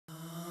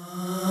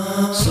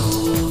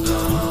Soul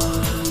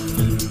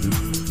Garden.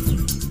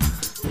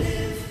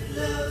 Live,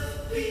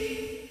 love,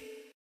 be.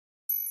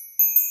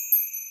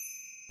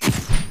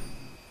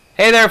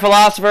 Hey there,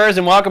 philosophers,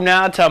 and welcome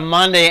now to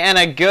Monday, and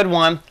a good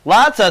one.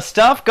 Lots of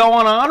stuff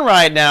going on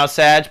right now,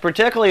 Sag,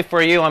 particularly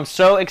for you. I'm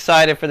so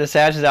excited for the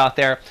Sages out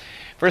there.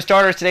 For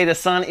starters, today the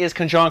Sun is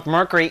conjunct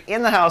Mercury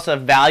in the house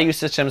of value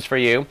systems for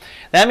you.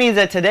 That means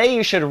that today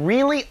you should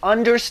really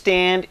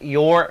understand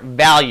your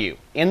value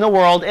in the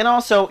world and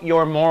also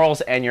your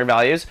morals and your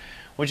values,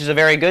 which is a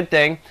very good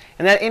thing.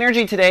 And that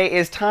energy today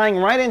is tying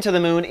right into the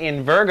moon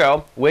in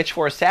Virgo, which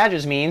for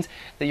Sages means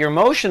that your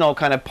emotional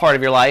kind of part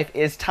of your life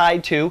is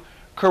tied to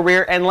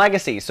career and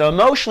legacy. So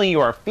emotionally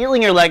you are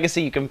feeling your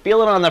legacy, you can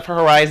feel it on the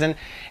horizon,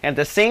 and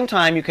at the same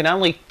time you can not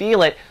only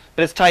feel it,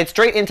 but it's tied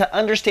straight into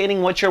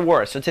understanding what you're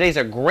worth. So today's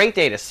a great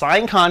day to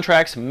sign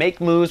contracts, make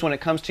moves when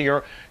it comes to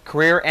your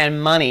career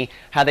and money,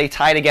 how they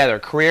tie together,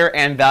 career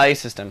and value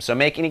systems. So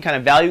make any kind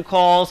of value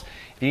calls.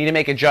 If you need to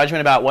make a judgment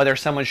about whether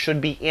someone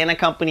should be in a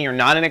company or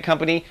not in a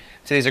company,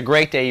 today's a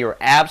great day. You're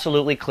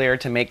absolutely clear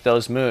to make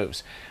those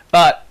moves.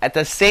 But at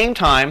the same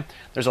time,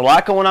 there's a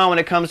lot going on when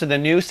it comes to the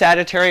new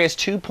Sagittarius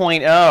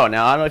 2.0.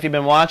 Now, I don't know if you've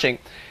been watching,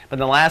 but in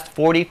the last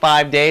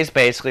 45 days,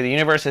 basically, the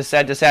universe has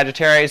said to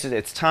Sagittarius,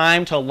 it's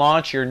time to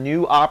launch your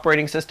new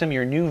operating system,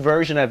 your new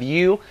version of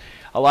you.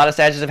 A lot of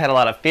Sagittarius have had a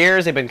lot of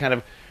fears. They've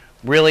been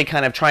really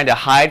trying to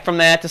hide from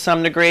that to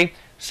some degree.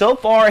 So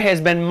far, it has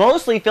been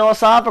mostly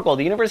philosophical.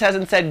 The universe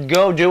hasn't said,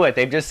 go do it.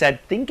 They've just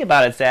said, think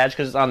about it, Sag,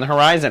 because it's on the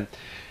horizon.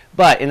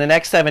 But in the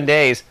next 7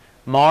 days,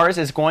 Mars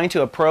is going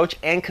to approach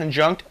and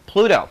conjunct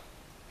Pluto.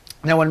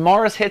 Now, when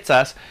Mars hits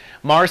us,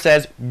 Mars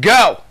says,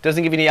 go!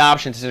 Doesn't give you any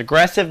options. It's an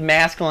aggressive,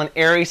 masculine,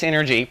 Aries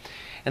energy.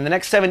 In the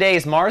next 7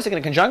 days, Mars is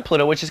going to conjunct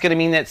Pluto, which is going to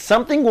mean that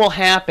something will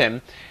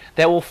happen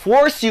that will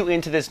force you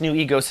into this new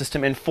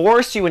ecosystem and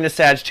force you into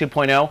Sag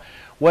 2.0,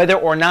 whether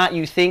or not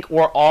you think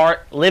or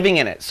are living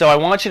in it. So I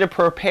want you to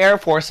prepare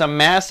for some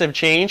massive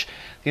change.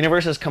 The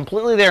universe is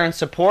completely there in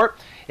support.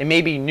 It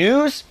may be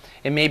news.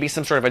 It may be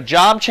some sort of a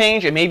job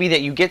change. It may be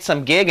that you get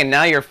some gig and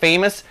now you're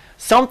famous.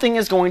 Something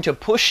is going to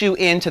push you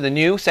into the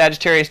new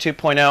Sagittarius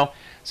 2.0.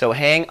 So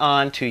hang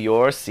on to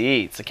your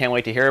seats. I can't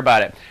wait to hear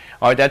about it.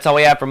 All right, that's all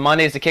we have for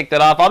Mondays to kick that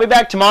off. I'll be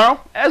back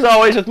tomorrow, as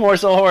always, with more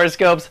soul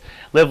horoscopes.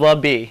 Live,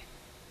 love, be.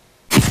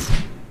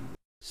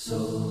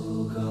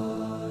 Soul Garden.